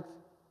strength,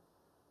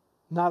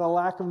 not a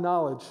lack of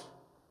knowledge,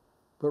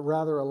 but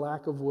rather a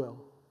lack of will.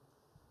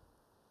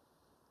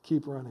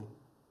 Keep running.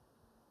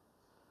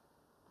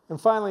 And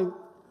finally,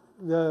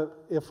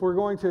 if we're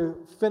going to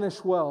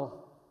finish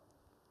well,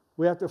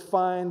 we have to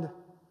find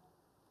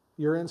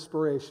your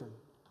inspiration.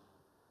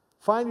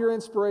 Find your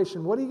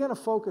inspiration. What are you going to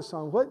focus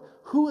on?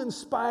 Who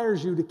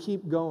inspires you to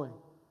keep going?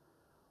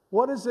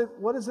 What is it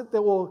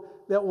that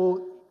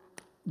will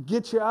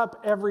get you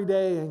up every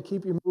day and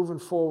keep you moving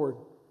forward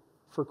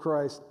for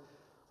Christ?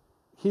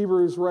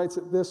 Hebrews writes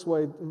it this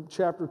way in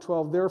chapter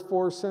 12.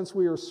 Therefore, since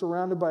we are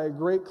surrounded by a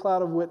great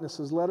cloud of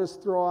witnesses, let us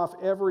throw off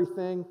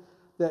everything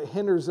that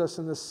hinders us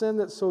and the sin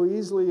that so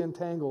easily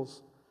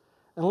entangles.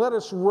 And let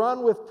us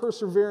run with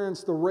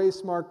perseverance the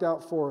race marked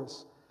out for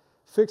us,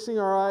 fixing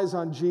our eyes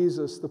on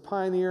Jesus, the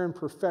pioneer and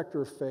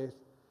perfecter of faith.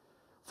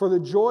 For the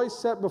joy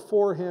set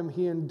before him,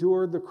 he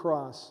endured the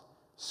cross,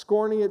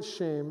 scorning its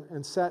shame,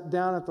 and sat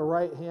down at the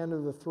right hand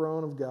of the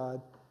throne of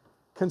God.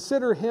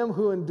 Consider him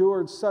who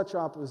endured such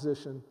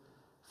opposition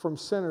from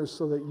sinners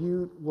so that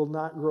you will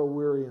not grow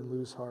weary and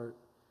lose heart.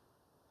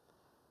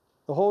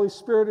 The Holy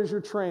Spirit is your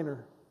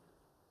trainer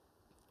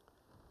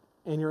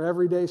and your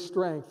everyday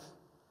strength.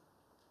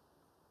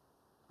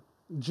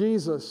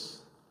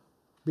 Jesus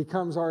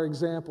becomes our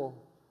example,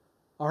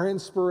 our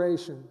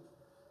inspiration.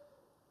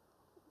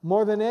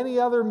 More than any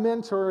other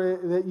mentor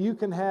that you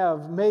can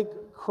have, make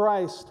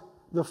Christ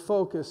the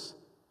focus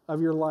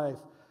of your life.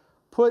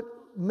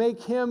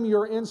 Make him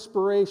your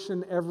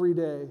inspiration every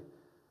day.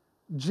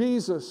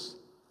 Jesus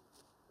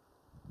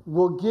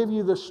will give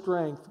you the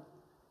strength.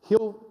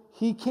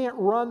 He can't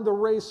run the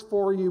race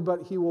for you,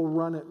 but he will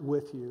run it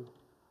with you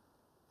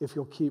if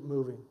you'll keep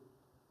moving.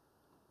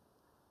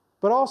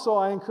 But also,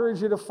 I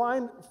encourage you to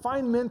find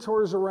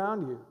mentors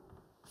around you,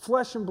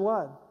 flesh and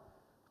blood,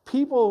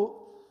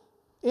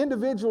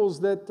 individuals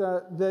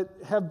that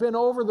have been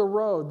over the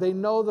road. They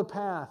know the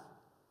path.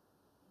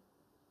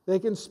 They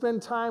can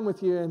spend time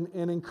with you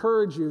and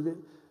encourage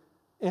you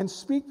and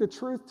speak the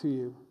truth to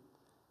you.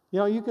 You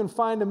know, you can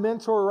find a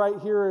mentor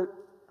right here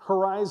at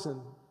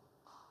Horizon.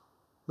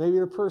 Maybe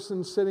the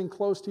person sitting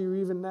close to you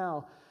even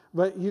now.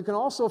 But you can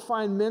also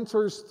find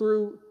mentors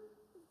through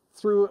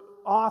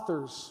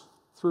authors,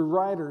 through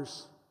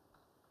writers,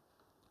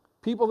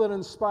 people that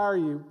inspire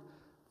you.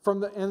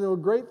 And the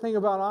great thing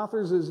about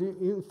authors is you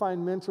can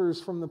find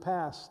mentors from the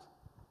past,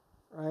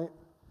 right?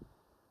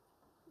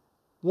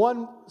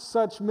 One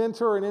such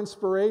mentor and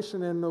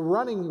inspiration in the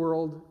running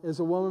world is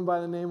a woman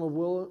by the name of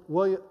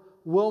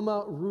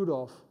Wilma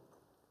Rudolph.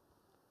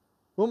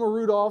 Wilma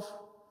Rudolph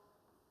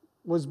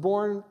was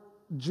born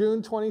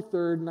June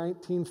 23rd,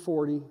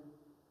 1940,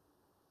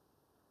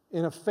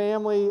 in a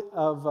family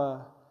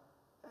of,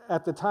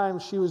 at the time,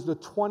 she was the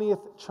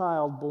 20th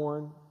child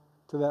born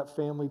to that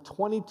family,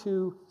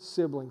 22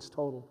 siblings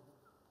total.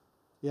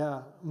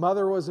 Yeah,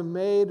 mother was a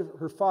maid,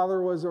 her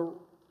father was a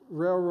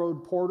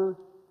railroad porter.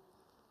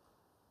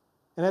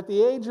 And at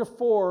the age of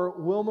 4,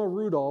 Wilma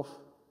Rudolph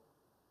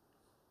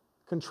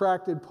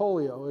contracted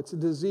polio. It's a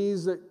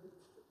disease that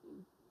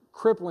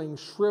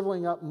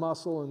shriveling up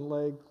muscle and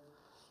leg.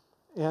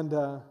 And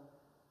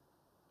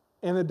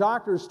the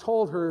doctors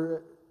told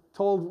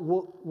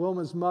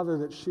Wilma's mother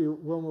that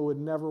Wilma would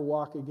never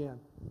walk again.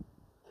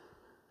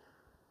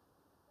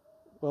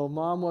 Well,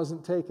 Mom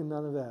wasn't taking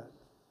none of that.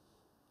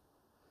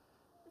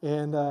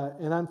 And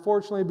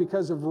unfortunately,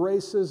 because of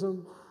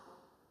racism,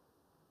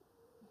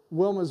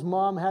 Wilma's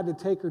mom had to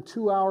take her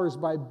 2 hours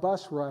by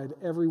bus ride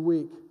every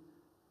week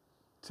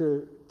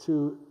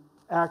to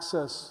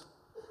access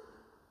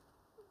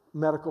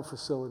medical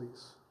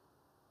facilities.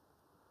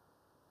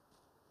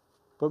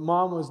 But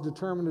Mom was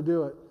determined to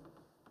do it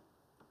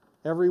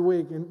every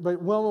week.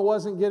 But Wilma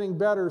wasn't getting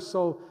better,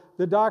 so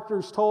the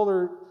doctors told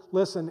her,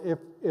 listen,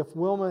 if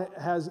Wilma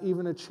has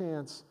even a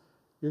chance,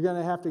 you're going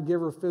to have to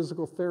give her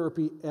physical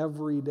therapy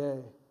every day.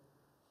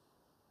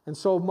 And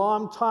so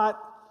Mom taught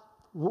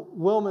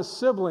Wilma's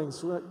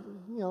siblings,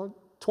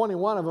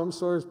 21 of them,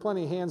 so there's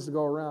plenty of hands to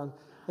go around.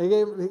 They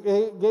gave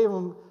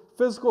them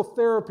physical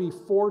therapy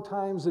 4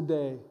 times a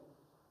day,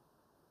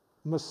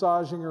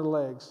 massaging her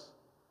legs.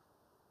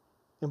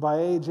 And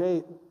by age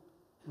 8,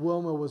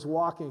 Wilma was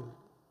walking,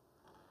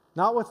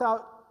 not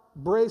without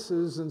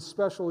braces and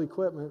special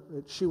equipment,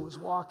 but she was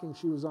walking,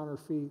 she was on her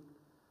feet.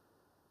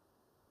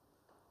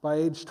 By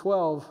age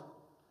 12,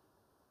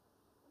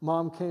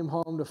 Mom came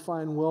home to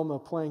find Wilma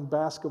playing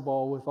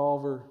basketball with all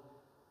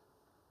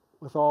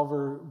of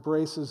her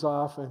braces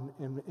off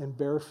and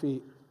bare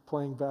feet,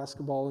 playing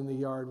basketball in the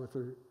yard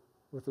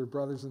with her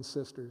brothers and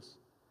sisters.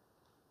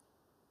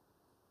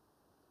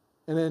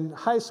 And in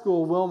high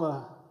school,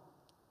 Wilma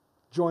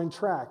joined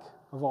track,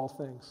 of all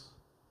things.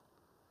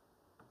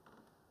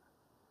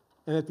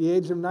 And at the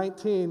age of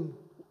 19,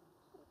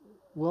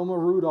 Wilma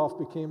Rudolph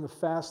became the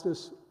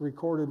fastest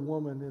recorded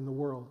woman in the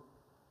world,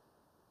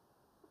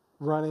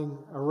 running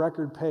a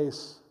record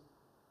pace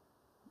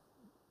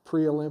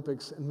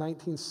pre-Olympics. In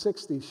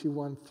 1960, she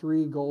won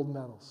 3 gold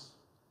medals.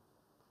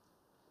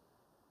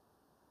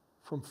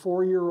 From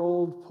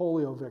 4-year-old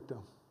polio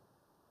victim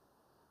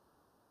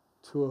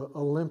to an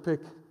Olympic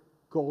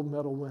gold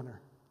medal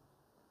winner.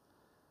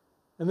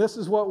 And this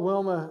is what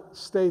Wilma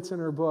states in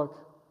her book.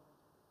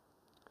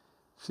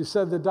 She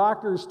said, "The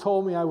doctors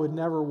told me I would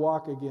never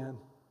walk again.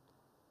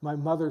 My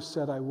mother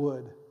said I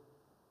would.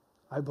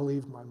 I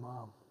believed my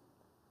mom."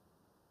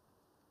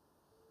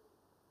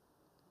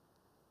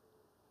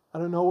 I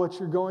don't know what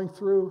you're going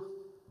through,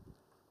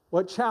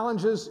 what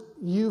challenges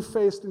you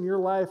faced in your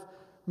life.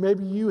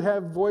 Maybe you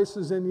have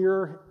voices in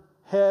your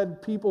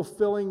head, people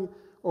filling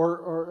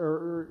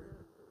or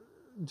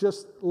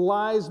just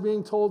lies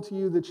being told to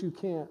you that you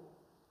can't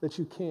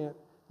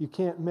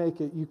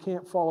make it, you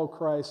can't follow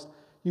Christ,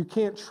 you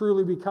can't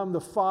truly become the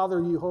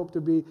father you hope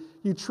to be,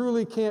 you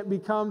truly can't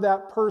become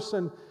that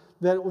person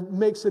that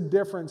makes a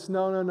difference.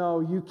 No,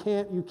 you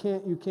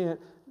can't.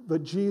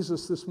 But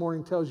Jesus this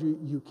morning tells you,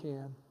 you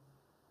can.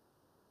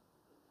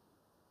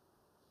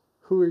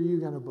 Who are you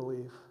going to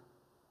believe?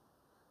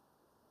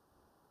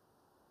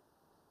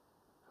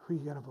 Who are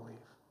you going to believe?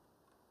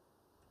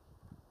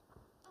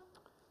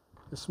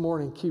 This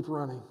morning, keep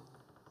running.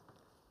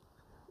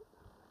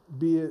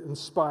 Be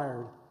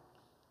inspired.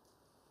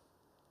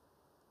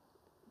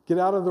 Get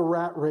out of the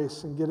rat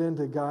race and get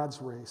into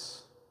God's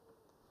race.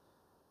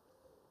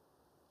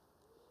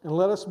 And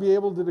let us be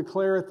able to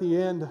declare at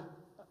the end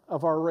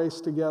of our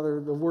race together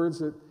the words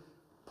that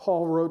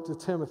Paul wrote to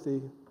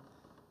Timothy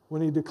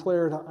when he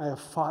declared, I have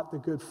fought the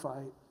good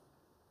fight.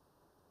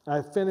 I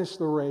have finished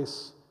the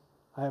race.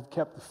 I have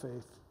kept the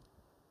faith.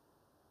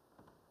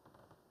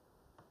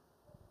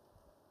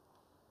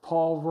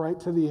 Paul, right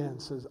to the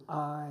end, says,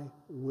 I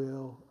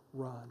will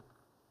run.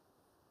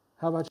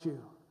 How about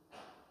you?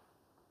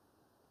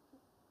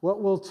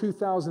 What will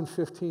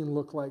 2015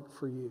 look like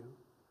for you?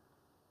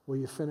 Will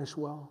you finish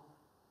well?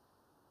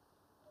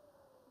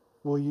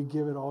 Will you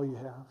give it all you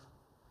have?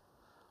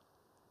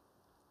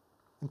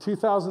 In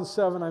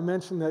 2007, I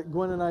mentioned that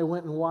Gwen and I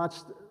went and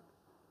watched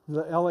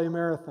the LA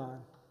Marathon.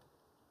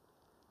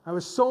 I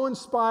was so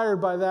inspired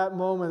by that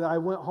moment, I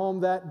went home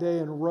that day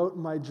and wrote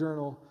in my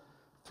journal,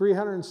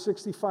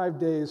 365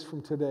 days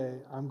from today,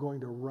 I'm going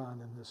to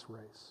run in this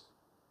race.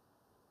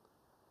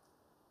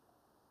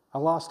 I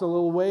lost a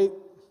little weight.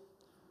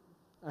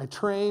 I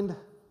trained.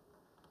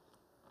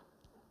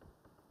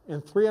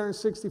 And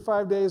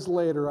 365 days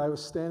later, I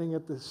was standing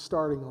at the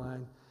starting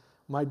line.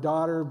 My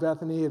daughter,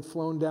 Bethany, had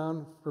flown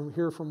down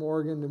from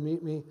Oregon to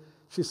meet me.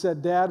 She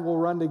said, Dad, we'll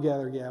run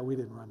together. Yeah, we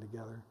didn't run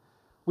together.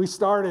 We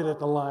started at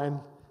the line.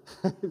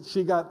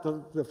 She got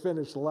the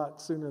finish a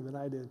lot sooner than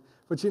I did.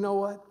 But you know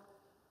what?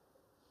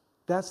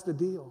 That's the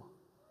deal.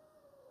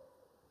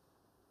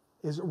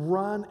 Is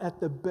run at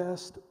the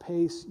best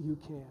pace you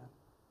can.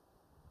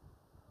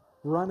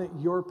 Run at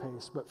your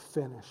pace, but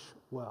finish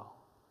well.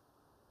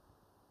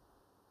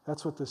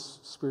 That's what this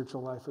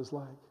spiritual life is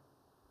like.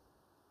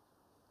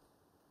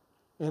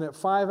 And at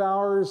 5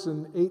 hours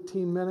and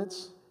 18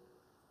 minutes,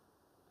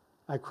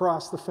 I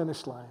crossed the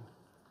finish line.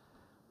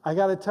 I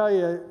got to tell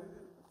you,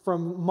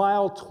 from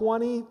mile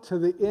 20 to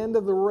the end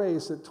of the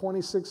race at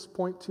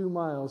 26.2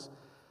 miles,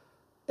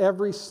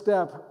 every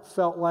step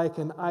felt like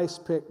an ice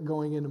pick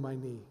going into my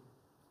knee.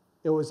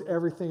 It was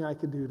everything I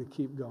could do to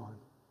keep going.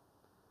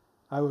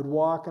 I would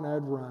walk and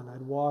I'd run.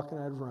 I'd walk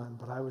and I'd run,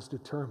 but I was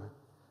determined.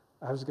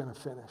 I was going to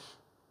finish.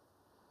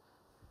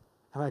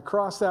 And I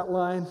crossed that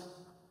line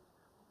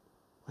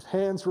with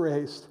hands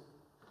raised,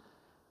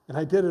 and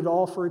I did it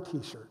all for a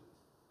t-shirt.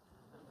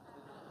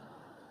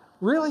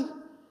 Really?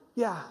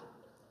 Yeah.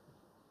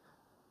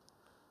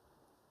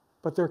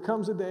 But there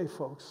comes a day,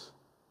 folks,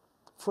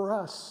 for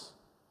us,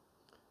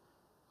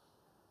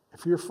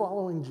 if you're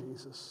following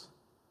Jesus,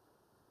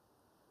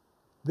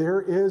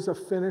 there is a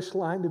finish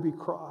line to be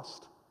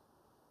crossed.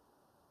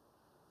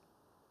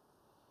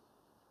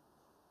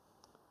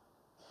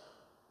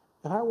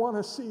 And I want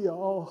to see you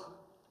all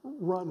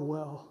run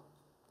well.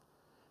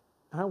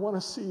 And I want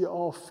to see you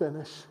all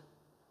finish.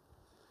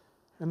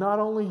 And not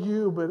only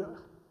you, but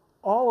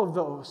all of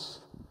those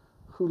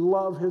who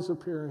love his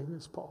appearing,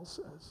 as Paul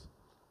says.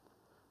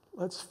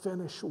 Let's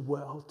finish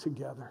well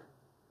together.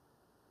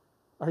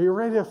 Are you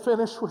ready to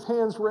finish with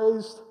hands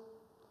raised?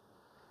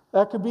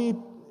 That could be,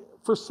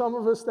 for some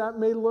of us, that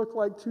may look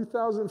like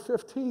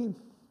 2015.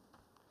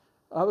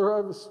 Other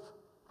of us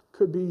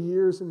could be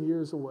years and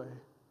years away.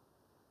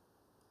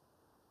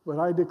 But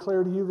I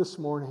declare to you this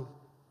morning,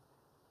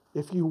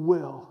 if you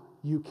will,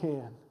 you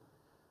can.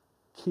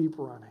 Keep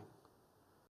running.